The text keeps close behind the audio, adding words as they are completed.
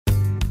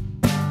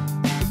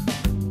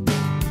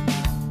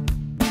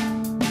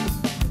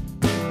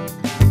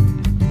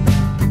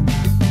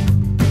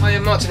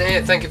Martin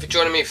here, thank you for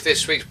joining me for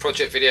this week's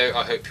project video.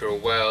 I hope you're all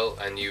well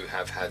and you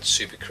have had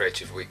super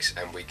creative weeks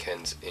and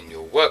weekends in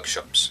your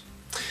workshops.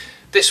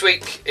 This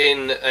week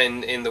in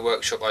the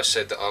workshop I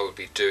said that I would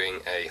be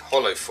doing a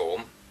hollow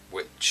form,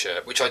 which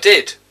I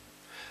did,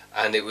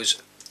 and it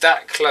was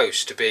that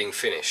close to being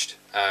finished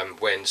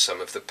when some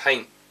of the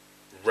paint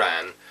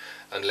ran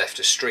and left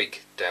a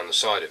streak down the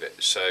side of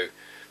it. So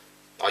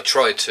I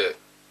tried to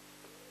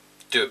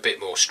do a bit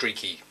more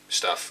streaky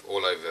stuff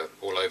all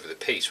over the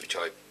piece, which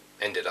I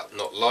ended up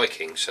not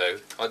liking, so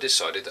I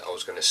decided that I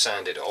was going to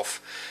sand it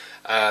off,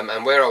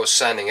 and where I was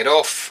sanding it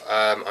off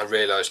I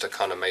realised I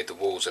kind of made the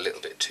walls a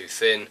little bit too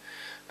thin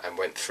and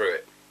went through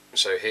it.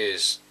 So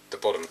here's the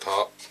bottom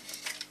part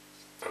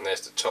and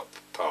there's the top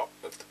part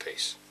of the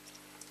piece.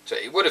 So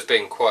it would have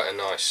been quite a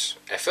nice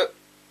effort.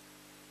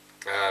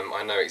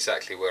 I know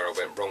exactly where I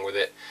went wrong with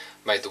it,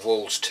 made the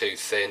walls too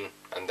thin,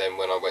 and then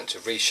when I went to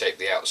reshape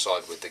the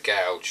outside with the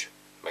gouge,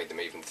 made them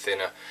even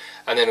thinner,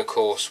 and then of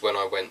course when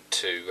I went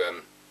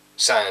to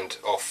sand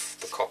off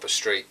the copper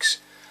streaks,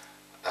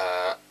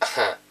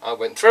 I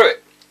went through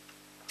it.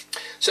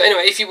 So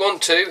anyway, if you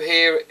want to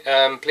here,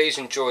 please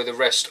enjoy the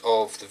rest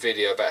of the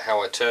video about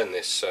how I turn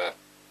this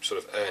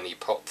sort of Ernie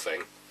pot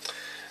thing,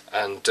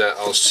 and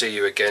I'll see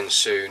you again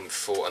soon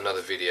for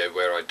another video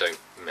where I don't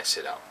mess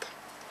it up.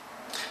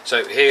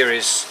 So here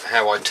is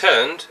how I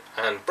turned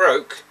and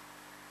broke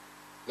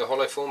the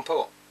hollow form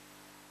pot.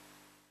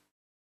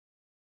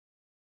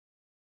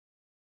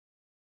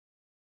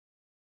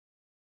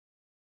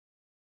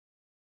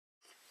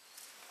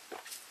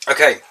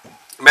 Okay,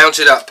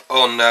 mounted up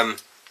on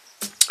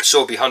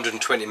Sorby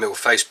 120mm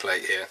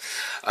faceplate here,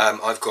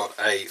 I've got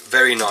a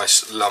very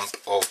nice lump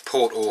of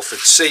Port Orford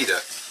cedar,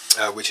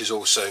 which is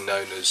also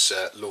known as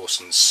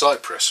Lawson's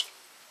cypress.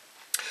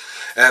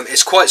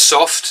 It's quite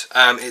soft,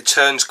 it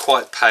turns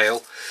quite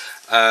pale.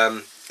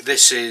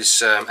 This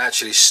is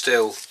actually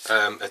still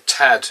a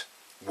tad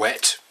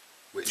wet,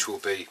 which will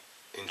be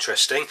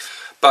interesting,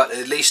 but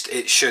at least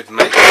it should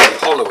make the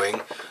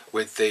hollowing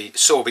with the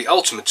Sorby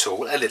Ultima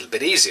tool a little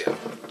bit easier.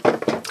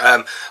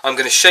 I'm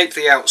going to shape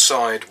the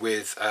outside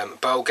with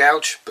bowl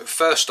gouge, but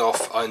first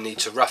off I need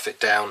to rough it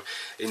down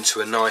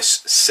into a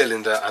nice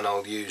cylinder, and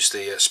I'll use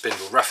the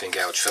spindle roughing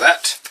gouge for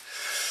that.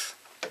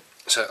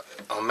 So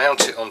I'll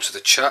mount it onto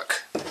the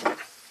chuck,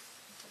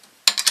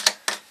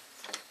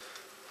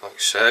 like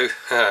so.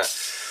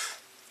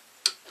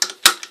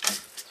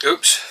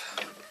 Oops.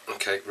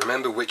 Okay,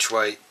 remember which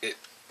way it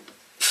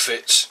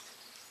fits,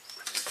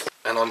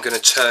 and I'm going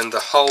to turn the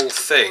whole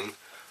thing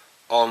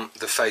on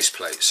the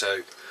faceplate, so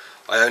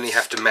I only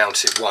have to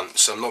mount it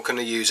once. I'm not going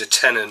to use a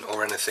tenon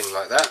or anything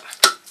like that.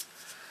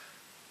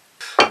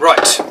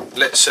 Right,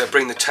 let's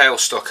bring the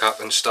tailstock up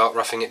and start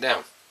roughing it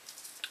down.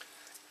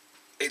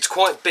 It's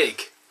quite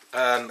big,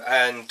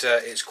 and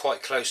it's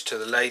quite close to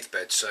the lathe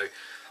bed, so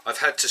I've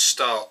had to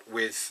start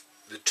with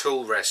the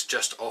tool rest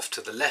just off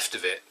to the left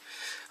of it,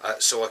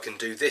 so I can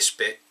do this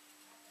bit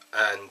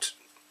and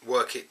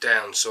work it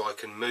down so I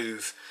can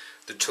move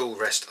the tool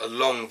rest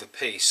along the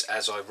piece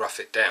as I rough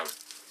it down.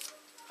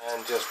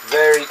 And just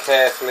very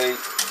carefully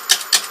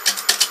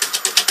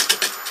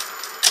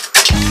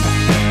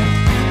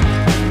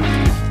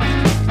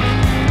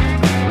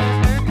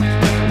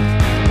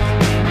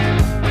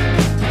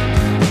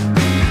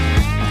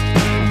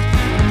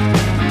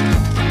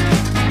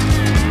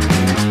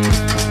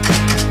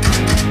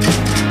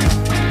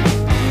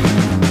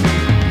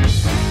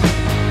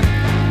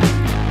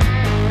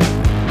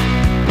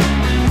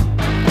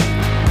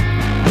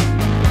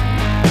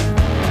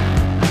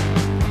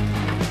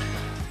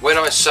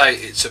say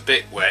it's a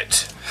bit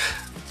wet,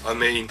 I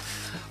mean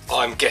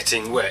I'm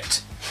getting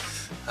wet.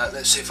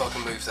 Let's see if I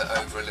can move that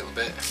over a little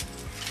bit.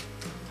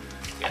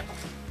 Yeah.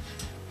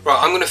 Right,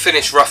 I'm going to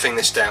finish roughing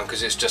this down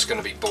because it's just going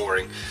to be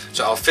boring.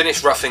 So I'll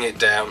finish roughing it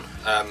down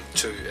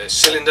to a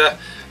cylinder,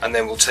 and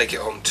then we'll take it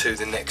on to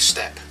the next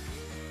step.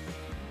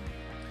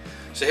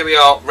 So here we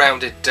are,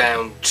 rounded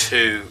down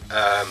to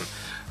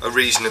a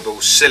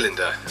reasonable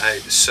cylinder.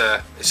 It's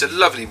a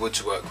lovely wood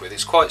to work with.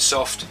 It's quite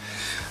soft.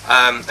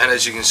 And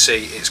as you can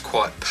see, it's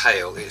quite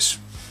pale. It's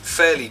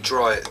fairly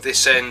dry at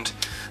this end,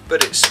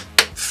 but it's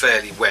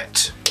fairly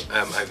wet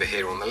over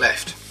here on the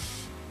left.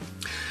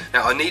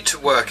 Now I need to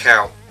work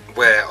out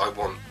where I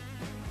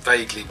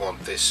vaguely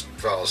want this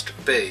vase to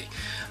be,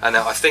 and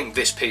now I think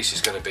this piece is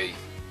going to be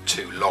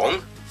too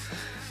long.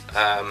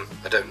 I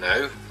don't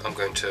know, I'm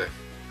going to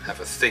have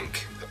a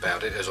think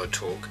about it as I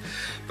talk,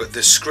 but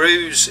the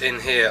screws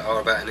in here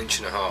are about 1.5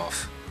 inches.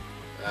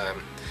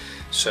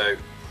 So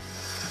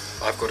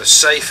I've got a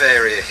safe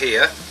area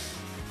here,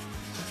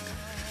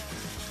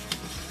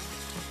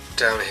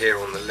 down here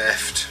on the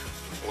left,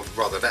 or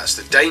rather that's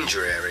the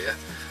danger area,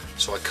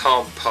 so I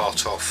can't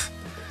part off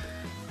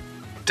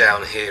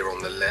down here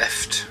on the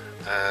left,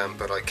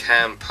 but I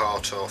can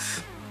part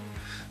off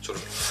sort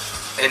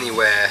of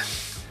anywhere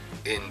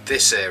in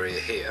this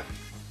area here.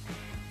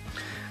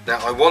 Now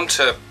I want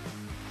a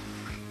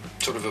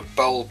sort of a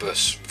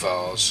bulbous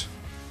vase,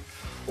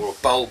 or a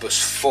bulbous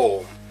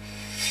form,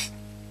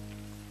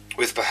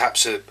 with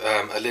perhaps a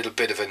little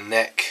bit of a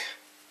neck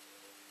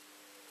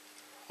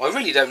I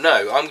really don't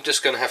know. I'm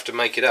just going to have to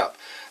make it up.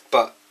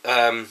 But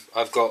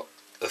I've got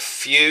a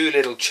few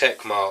little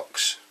check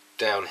marks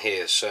down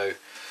here, so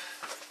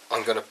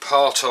I'm going to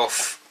part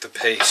off the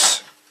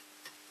piece,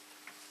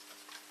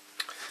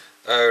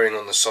 erring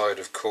on the side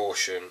of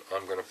caution.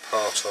 I'm going to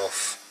part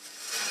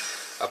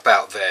off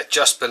about there,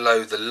 just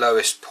below the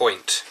lowest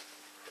point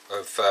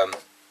of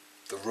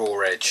the raw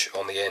edge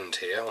on the end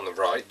here, on the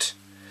right,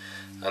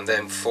 and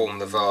then form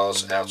the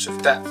vase out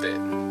of that bit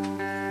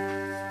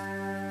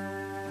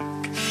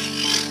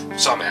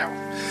somehow.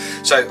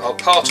 So I'll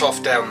part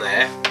off down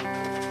there,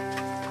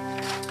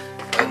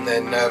 and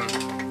then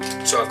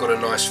so I've got a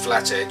nice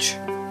flat edge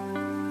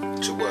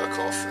to work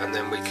off, and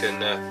then we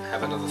can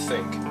have another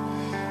think.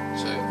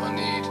 So I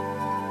need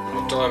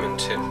my diamond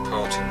tip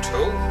parting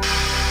tool.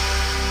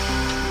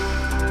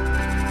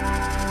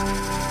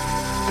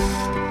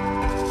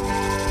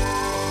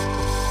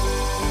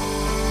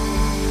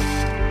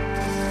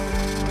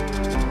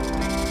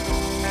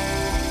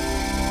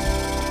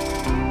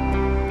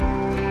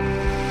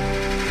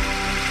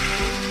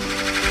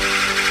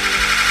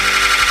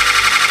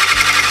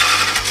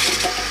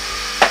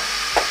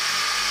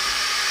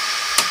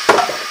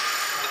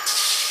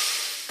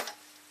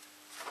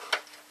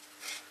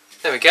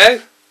 There we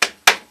go.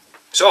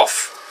 It's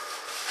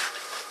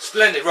off.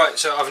 Splendid. Right,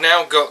 so I've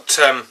now got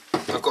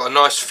I've got a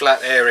nice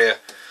flat area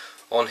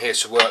on here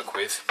to work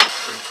with.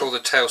 Pull the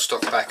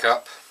tailstock back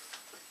up.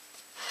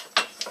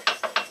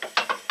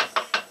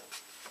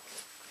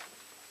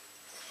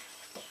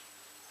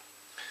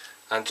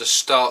 And just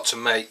start to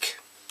make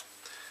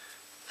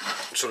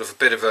sort of a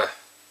bit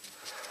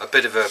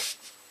of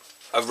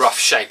a rough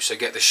shape. So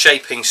get the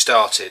shaping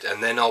started,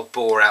 and then I'll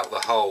bore out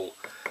the hole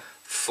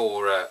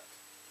for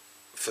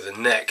the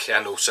neck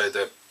and also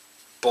the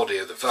body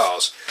of the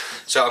vase.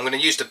 So I'm going to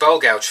use the bowl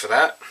gouge for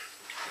that,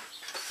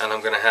 and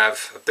I'm going to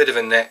have a bit of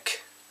a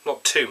neck,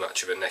 not too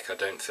much of a neck I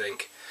don't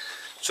think,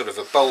 sort of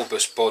a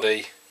bulbous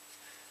body,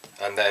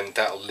 and then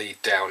that'll lead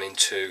down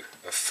into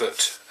a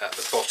foot at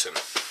the bottom.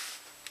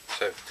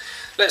 So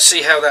let's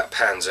see how that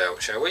pans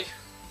out, shall we?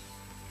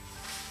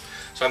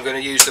 So I'm going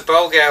to use the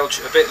bowl gouge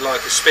a bit like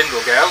a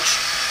spindle gouge.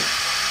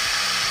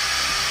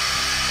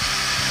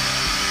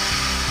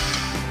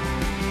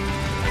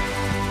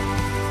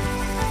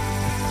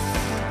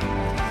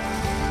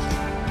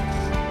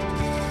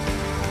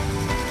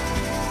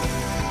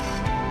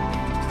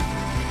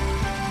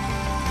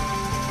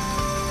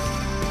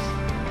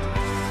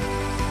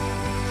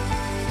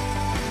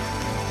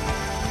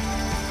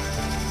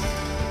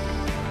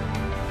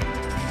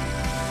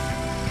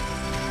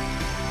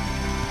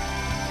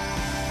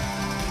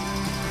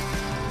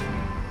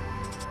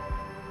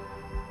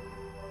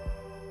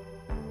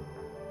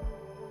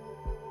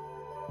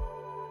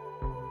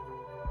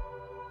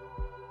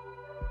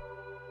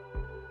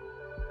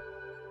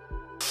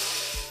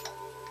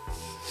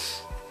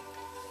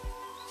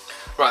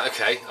 Right,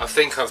 okay, I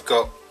think I've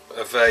got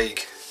a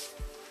vague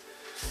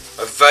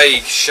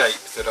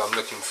shape that I'm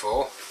looking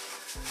for,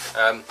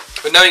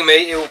 but knowing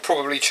me, it will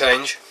probably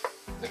change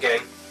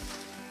again.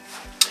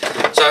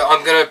 So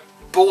I'm going to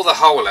bore the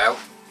hole out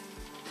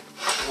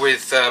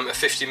with a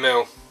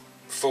 50mm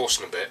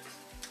Forstner bit.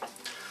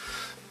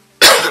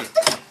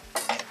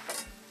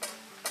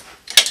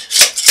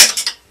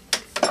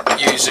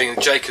 Using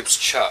Jacob's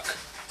chuck.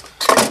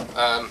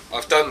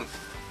 I've done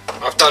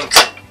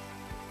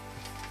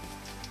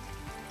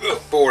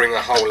boring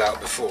a hole out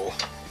before,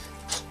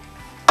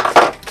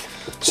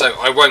 so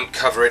I won't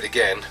cover it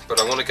again, but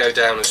I want to go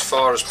down as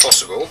far as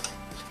possible,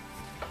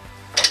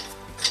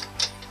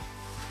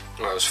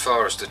 well, as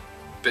far as the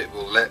bit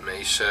will let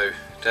me, so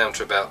down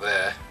to about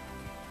there.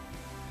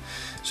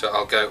 So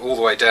I'll go all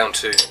the way down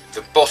to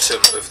the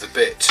bottom of the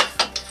bit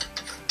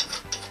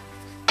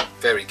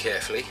very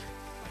carefully.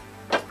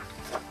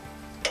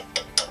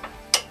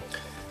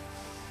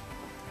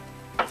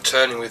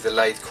 Turning with the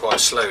lathe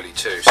quite slowly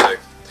too, so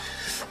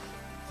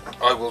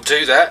I will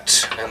do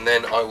that, and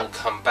then I will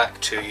come back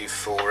to you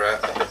for a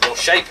bit more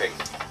shaping.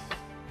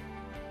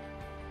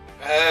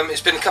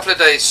 It's been a couple of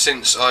days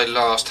since I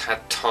last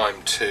had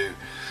time to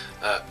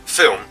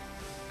film,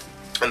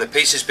 and the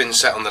piece has been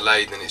sat on the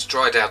lathe and it's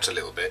dried out a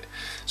little bit,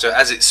 so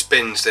as it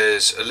spins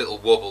there's a little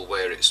wobble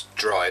where it's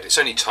dried. It's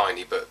only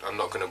tiny, but I'm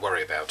not going to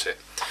worry about it.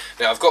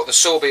 Now I've got the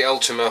Sorby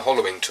Ultima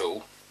hollowing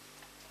tool,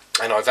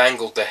 and I've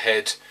angled the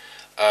head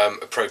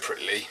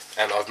appropriately,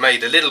 and I've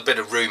made a little bit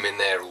of room in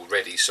there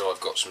already, so I've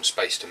got some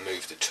space to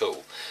move the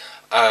tool,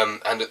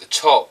 and at the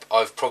top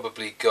I've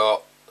probably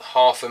got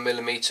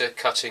 0.5mm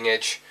cutting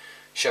edge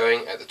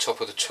showing at the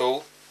top of the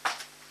tool.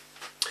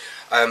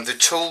 The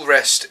tool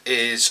rest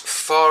is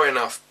far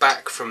enough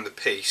back from the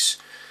piece,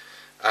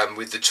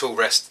 with the tool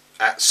rest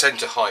at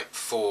centre height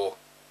for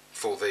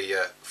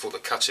the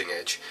cutting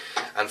edge,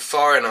 and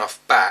far enough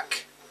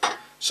back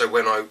so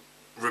when I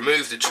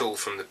remove the tool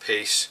from the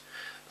piece,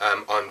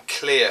 I'm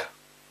clear.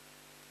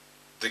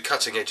 The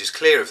cutting edge is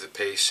clear of the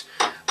piece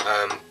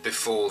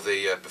before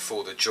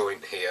the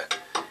joint here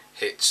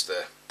hits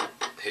the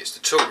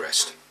tool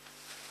rest.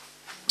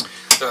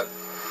 But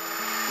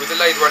with the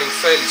lathe running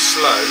fairly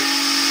slow,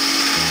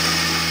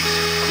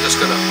 just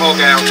going to hog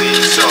out the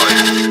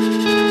inside.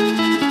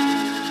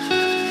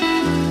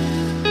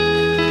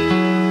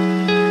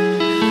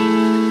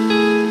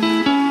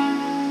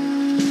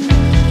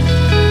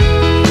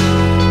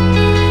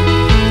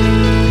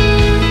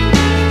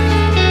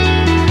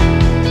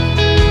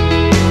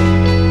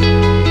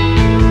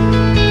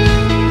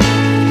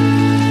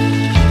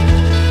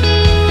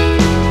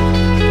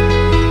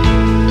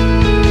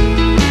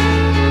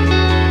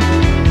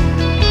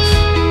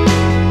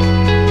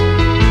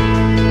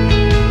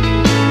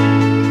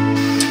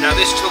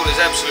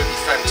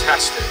 Absolutely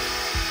fantastic.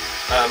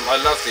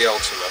 I love the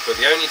Ultima, but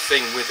the only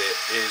thing with it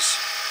is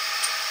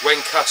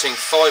when cutting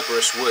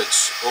fibrous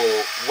woods or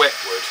wet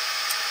wood,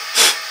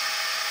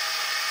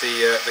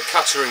 the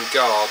cutter and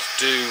guard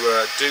do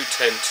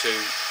tend to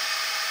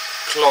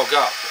clog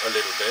up a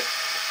little bit.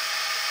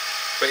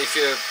 But if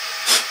you're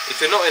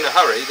not in a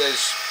hurry,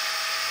 there's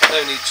no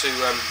need to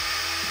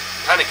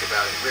panic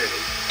about it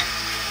really.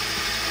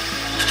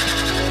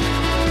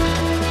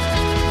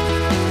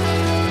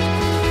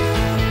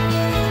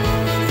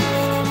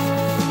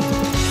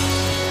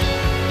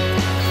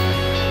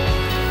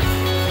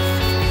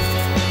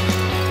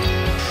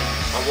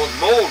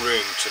 More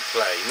room to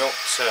play, not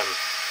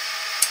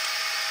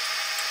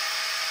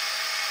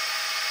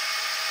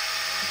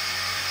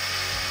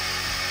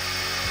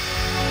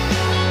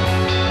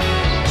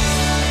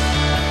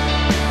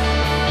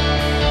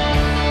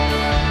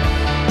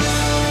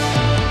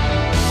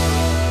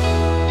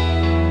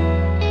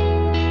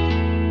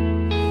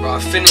Right,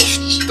 I've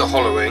finished the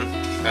hollowing.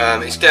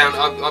 It's down.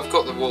 I've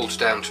got the walls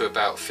down to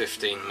about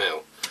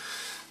 15mm,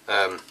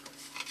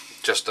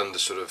 just under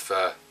sort of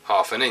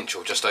half an inch,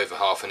 or just over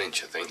half an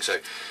inch I think, so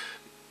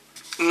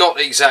not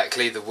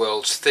exactly the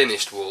world's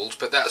thinnest walls,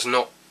 but that's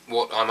not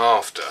what I'm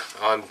after.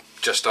 I'm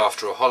just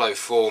after a hollow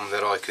form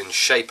that I can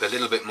shape a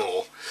little bit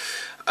more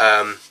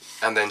and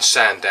then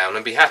sand down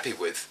and be happy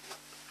with.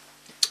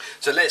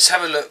 So let's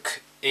have a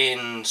look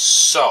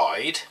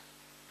inside.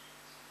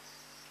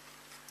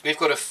 We've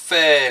got a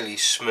fairly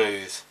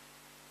smooth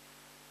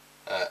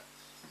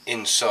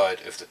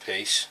inside of the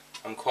piece.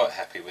 I'm quite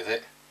happy with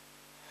it.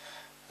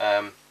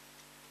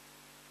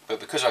 But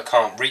because I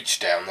can't reach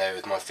down there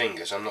with my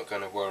fingers, I'm not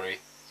going to worry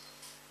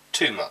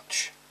too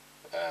much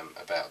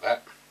about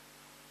that.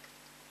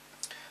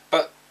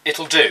 But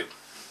it'll do.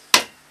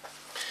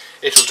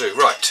 It'll do.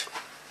 Right.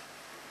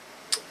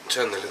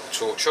 Turn the little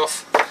torch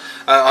off.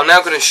 I'm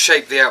now going to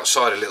shape the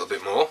outside a little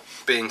bit more,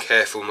 being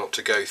careful not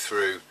to go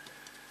through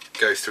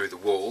the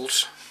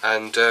walls,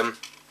 and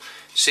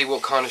see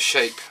what kind of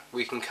shape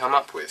we can come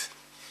up with.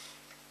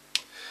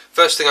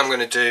 First thing I'm going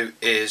to do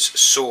is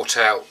sort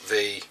out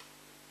the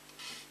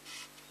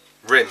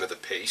rim of the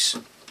piece,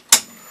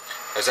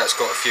 as that's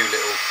got a few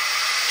little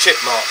chip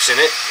marks in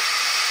it.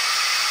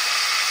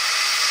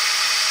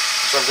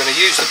 So I'm going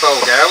to use the bowl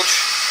gouge.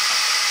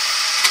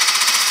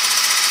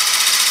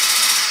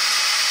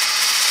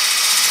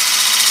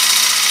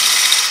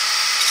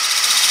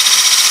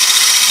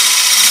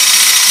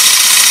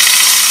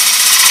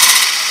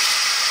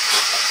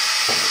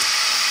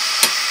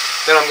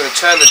 Then I'm going to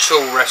turn the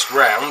tool rest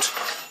round.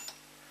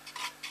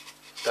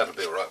 That'll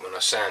be alright when I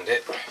sand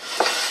it.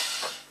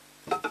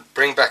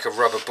 Bring back a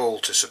rubber ball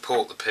to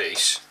support the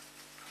piece,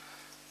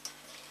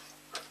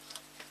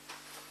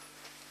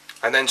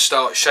 and then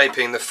start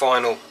shaping the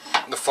final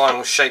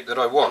shape that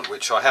I want,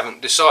 which I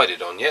haven't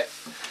decided on yet.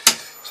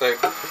 So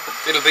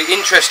it'll be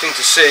interesting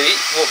to see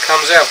what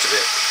comes out of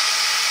it.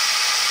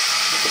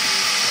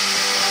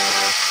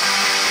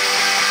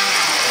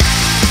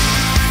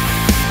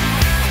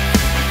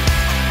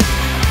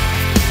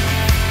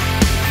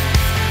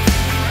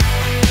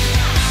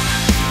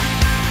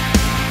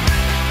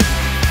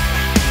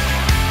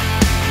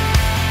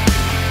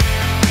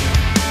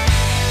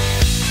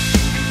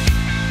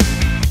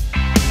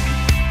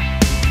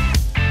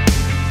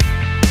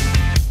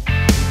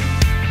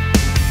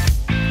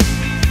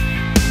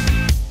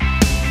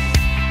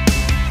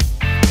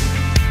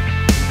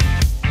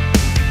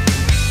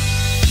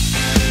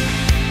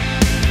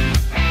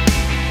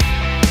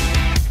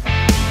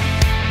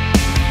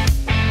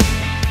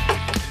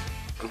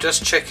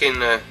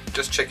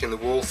 Just checking the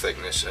wall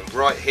thickness, and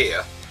right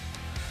here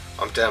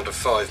I'm down to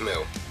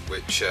 5mm,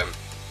 which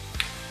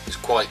is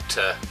quite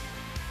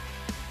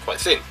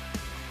thin,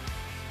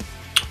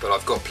 but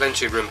I've got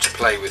plenty of room to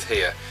play with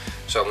here,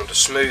 so I want to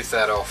smooth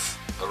that off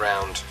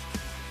around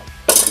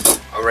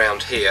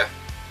here,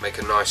 make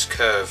a nice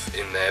curve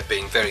in there,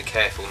 being very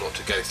careful not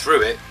to go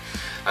through it,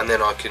 and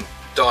then I can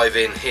dive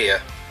in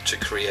here to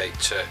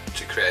create a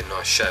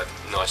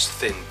nice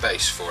thin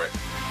base for it.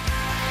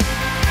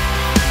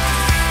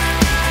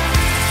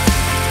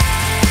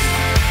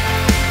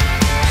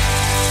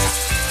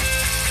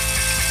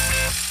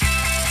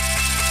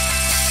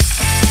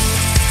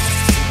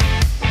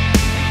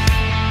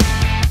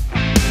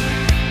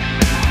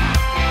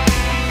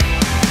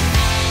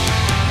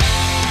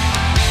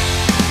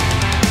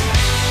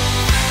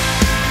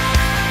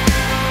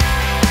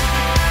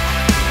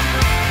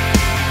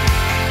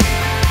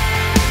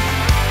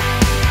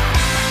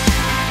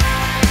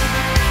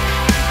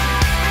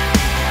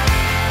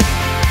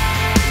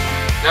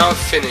 I've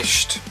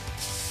finished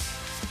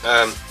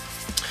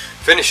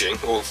finishing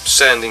or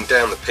sanding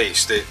down the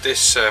piece,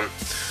 this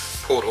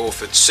Port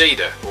Orford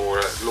cedar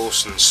or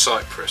Lawson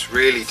cypress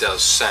really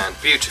does sand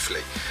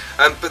beautifully,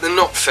 but the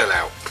knot fell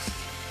out.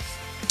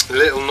 The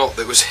little knot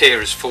that was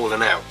here has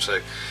fallen out, so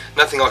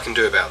nothing I can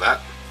do about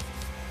that.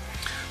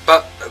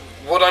 But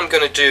what I'm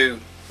going to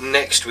do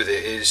next with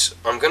it is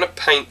I'm going to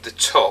paint the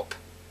top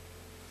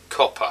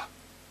copper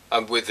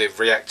with the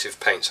reactive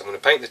paints. I'm going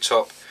to paint the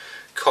top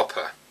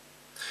copper,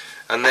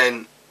 and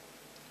then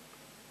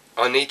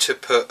I need to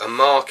put a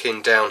mark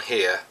in down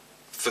here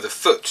for the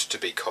foot to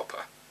be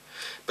copper,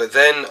 but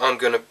then I'm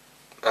going to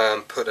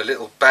put a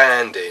little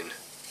band in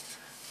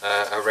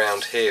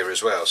around here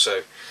as well.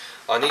 So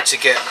I need to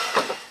get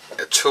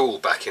a tool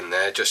back in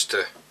there just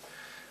to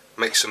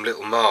make some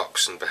little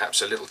marks and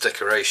perhaps a little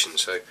decoration.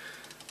 So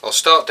I'll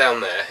start down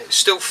there. It's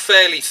still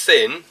fairly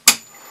thin,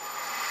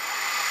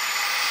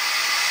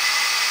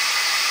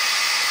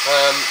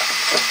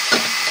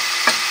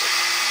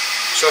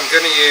 so I'm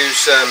going to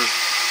use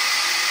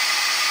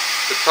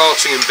the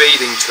parting and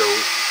beading tool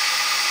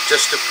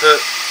just to put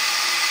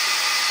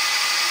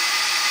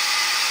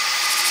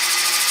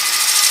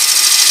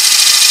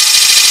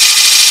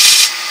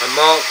a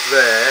mark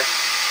there,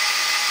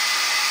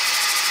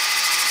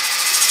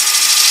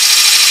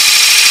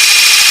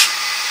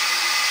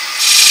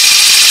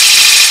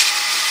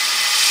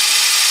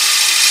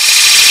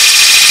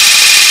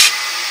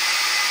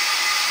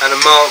 and a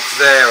mark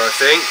there, I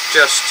think,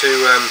 just to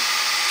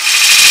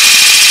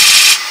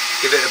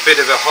give it a bit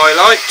of a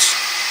highlight.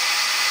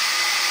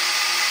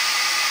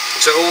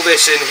 So all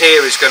this in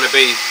here is going to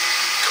be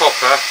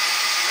copper,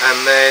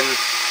 and then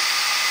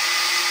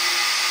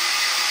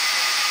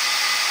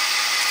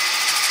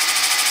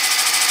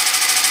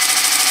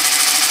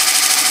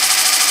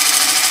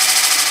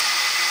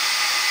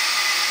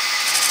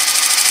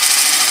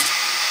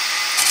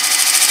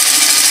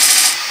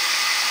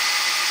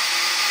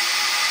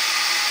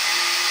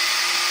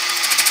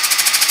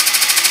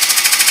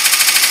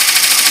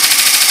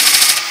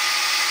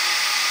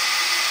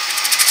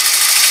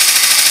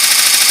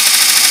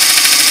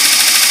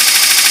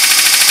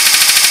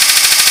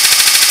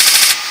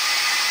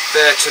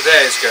there to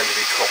there is going to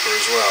be copper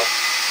as well.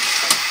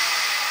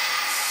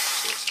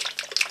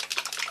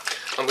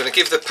 I'm going to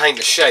give the paint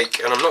a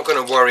shake, and I'm not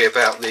going to worry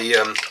about the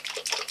I'm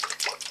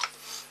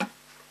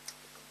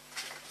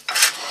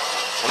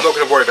not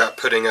going to worry about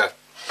putting a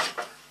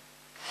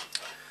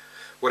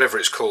whatever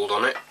it's called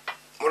on it.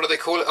 What do they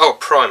call it? Oh,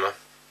 primer.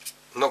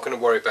 I'm not going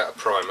to worry about a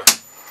primer.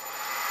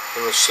 I'm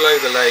going to slow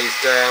the lathe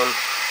down.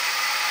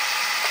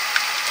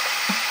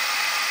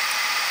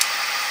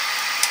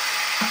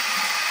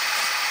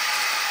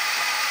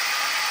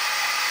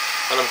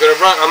 And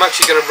I'm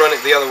actually going to run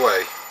it the other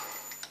way.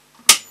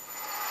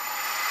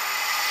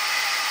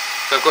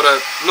 So I've got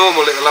a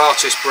normal little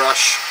artist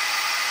brush.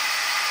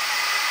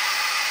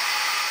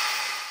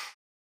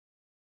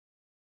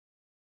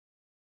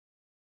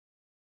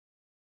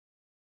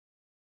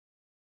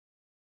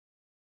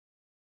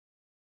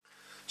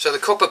 So the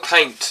copper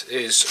paint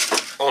is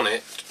on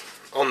it,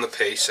 on the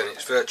piece, and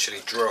it's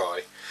virtually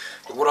dry.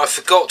 But what I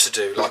forgot to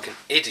do, like an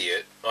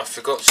idiot, I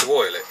forgot to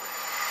oil it.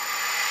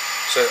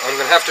 So I'm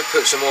going to have to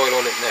put some oil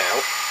on it now.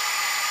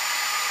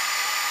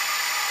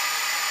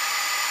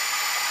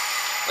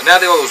 And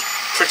now the oil's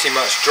pretty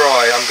much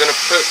dry, I'm going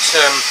to put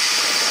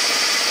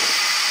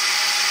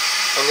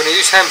I'm going to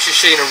use Hampshire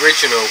Sheen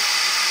Original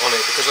on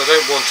it because I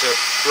don't want a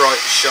bright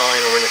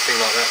shine or anything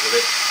like that with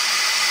it.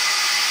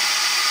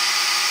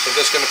 So I'm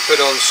just going to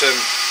put on some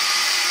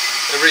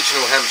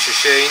original Hampshire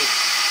Sheen.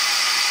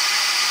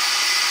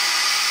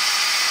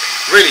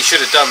 Really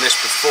should have done this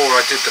before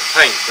I did the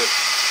paint, but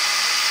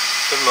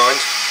never mind.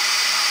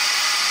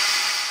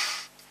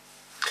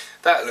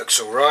 That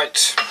looks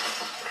alright.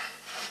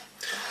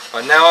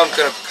 Right, now I'm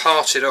going to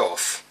part it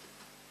off,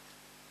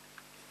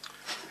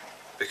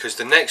 because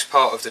the next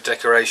part of the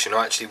decoration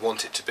I actually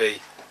want it to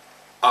be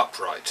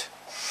upright.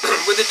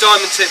 With the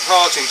diamond tip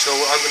parting tool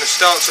I'm going to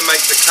start to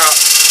make the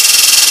cut.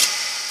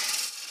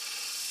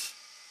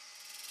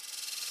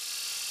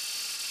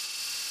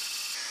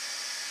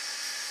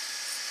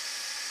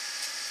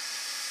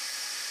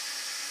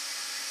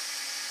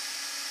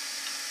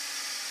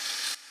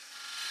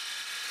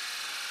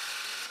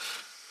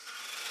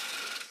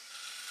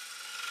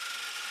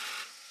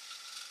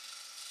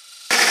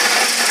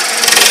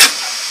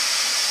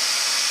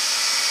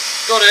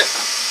 Got it.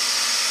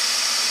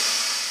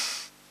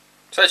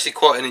 It's actually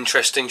quite an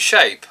interesting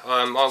shape.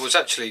 I was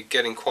actually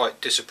getting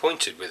quite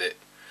disappointed with it,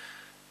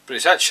 but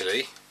it's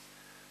actually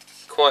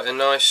quite a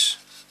nice.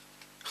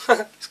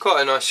 It's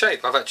quite a nice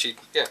shape. I've actually,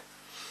 yeah.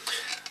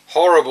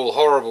 Horrible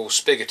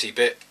spigoty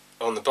bit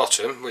on the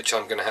bottom, which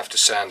I'm going to have to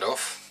sand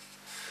off.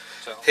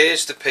 So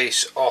here's the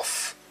piece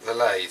off the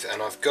lathe,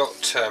 and I've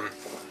got some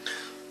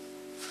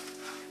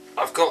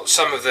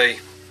of the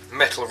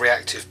metal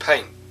reactive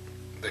paint,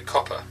 the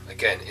copper,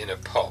 again in a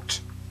pot.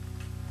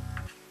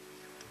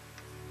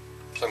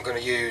 So I'm going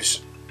to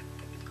use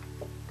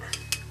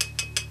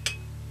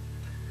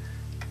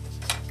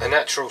a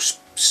natural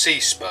sea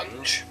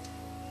sponge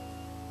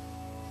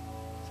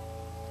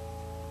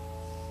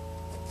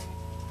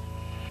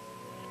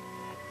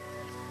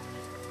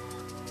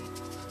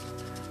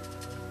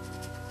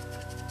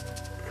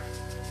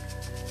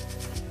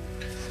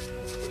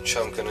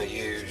which I'm going to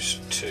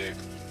use to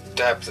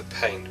dab the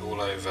paint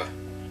all over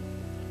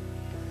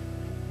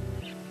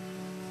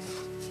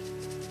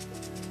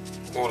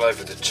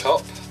the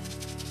top.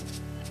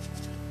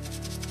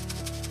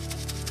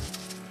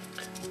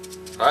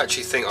 I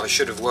actually think I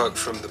should have worked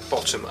from the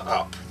bottom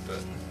up,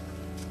 but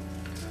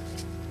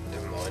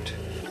never mind.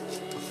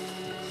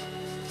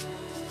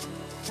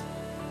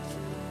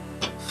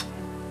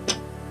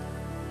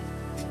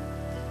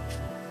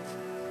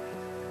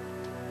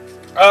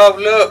 Oh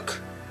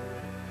look!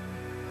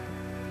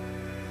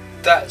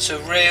 That's a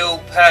real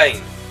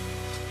pain.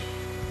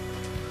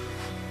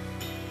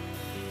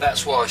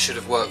 That's why I should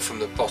have worked from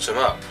the bottom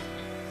up.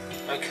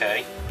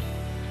 Okay.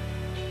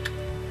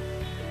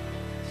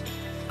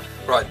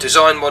 Right,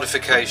 design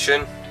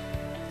modification.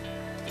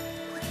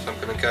 So I'm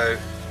going to go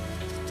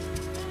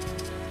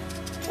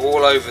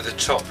all over the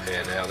top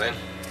here now then.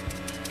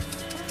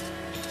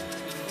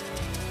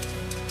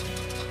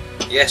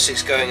 Yes,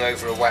 it's going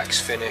over a wax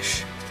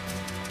finish.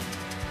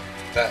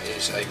 That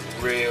is a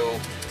real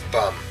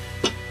bum.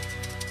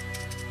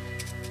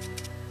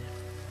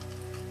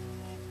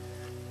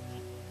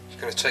 It's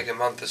going to take a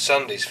month of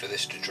Sundays for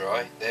this to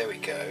dry. There we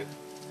go.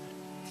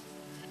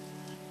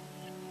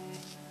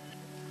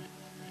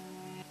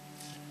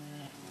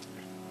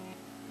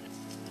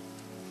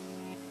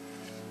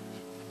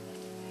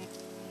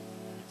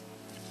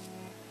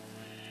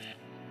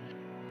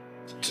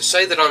 To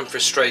say that I'm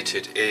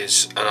frustrated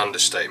is an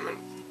understatement.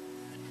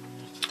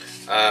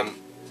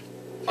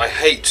 I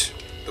hate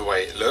the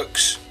way it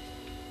looks,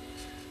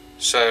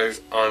 so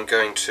I'm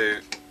going to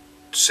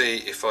see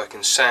if I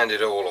can sand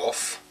it all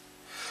off.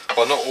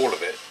 Well, not all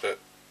of it, but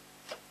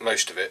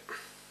most of it.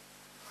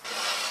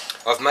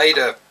 I've made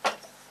a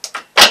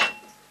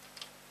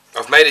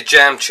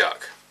jam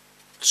chuck,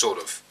 sort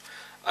of,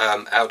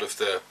 out of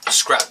the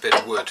scrap bit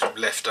of wood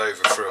left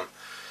over from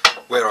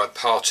where I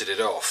parted it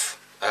off,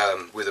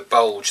 with a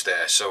bulge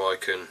there, so I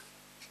can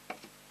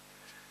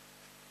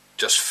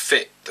just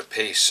fit the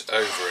piece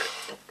over it,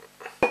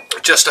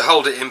 just to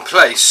hold it in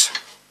place,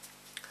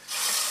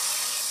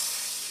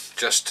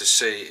 just to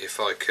see if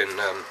I can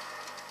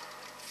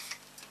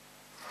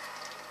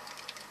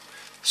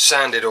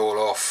sand it all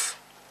off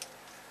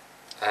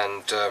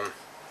and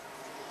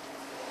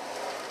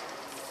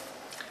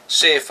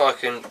see if I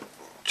can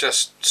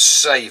just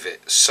save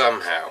it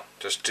somehow,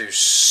 just do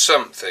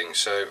something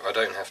so I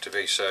don't have to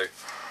be so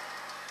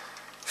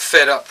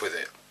fed up with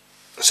it.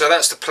 So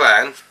that's the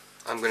plan.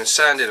 I'm going to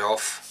sand it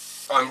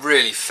off. I'm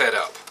really fed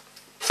up.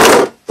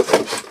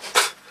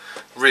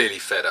 Really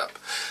fed up.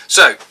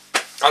 So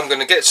I'm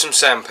going to get some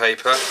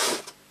sandpaper,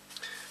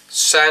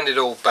 sand it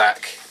all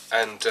back,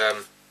 and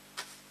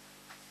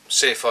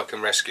see if I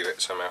can rescue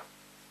it somehow.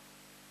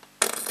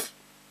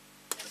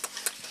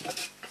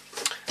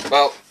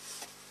 Well,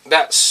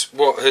 that's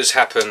what has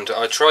happened.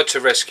 I tried to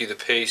rescue the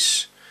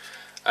piece,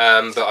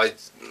 but I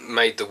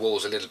made the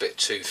walls a little bit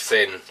too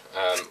thin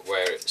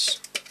where it's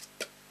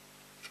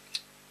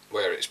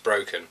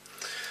broken.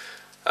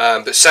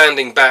 But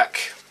sanding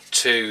back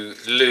to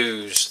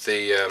lose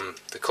the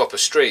copper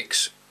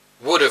streaks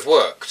would have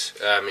worked.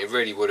 It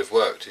really would have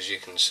worked, as you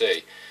can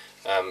see.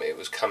 It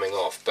was coming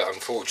off, but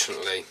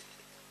unfortunately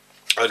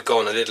I'd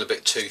gone a little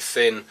bit too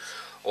thin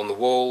on the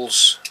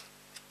walls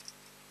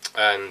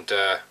and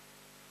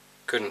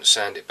couldn't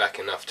sand it back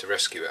enough to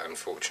rescue it,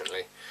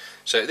 unfortunately.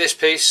 So this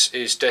piece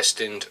is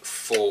destined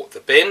for the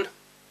bin.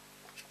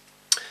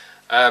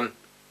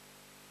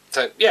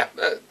 So yeah,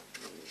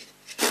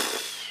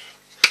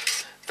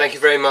 thank you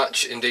very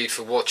much indeed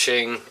for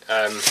watching.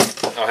 I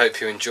hope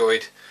you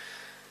enjoyed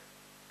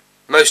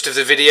most of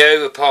the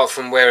video, apart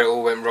from where it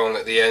all went wrong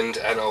at the end,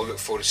 and I'll look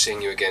forward to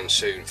seeing you again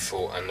soon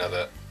for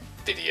another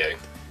video.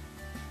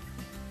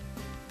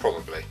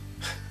 Probably.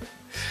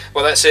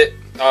 Well, that's it.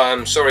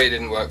 I'm sorry it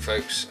didn't work,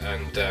 folks,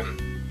 and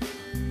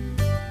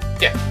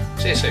yeah,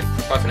 see you soon.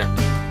 Bye for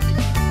now.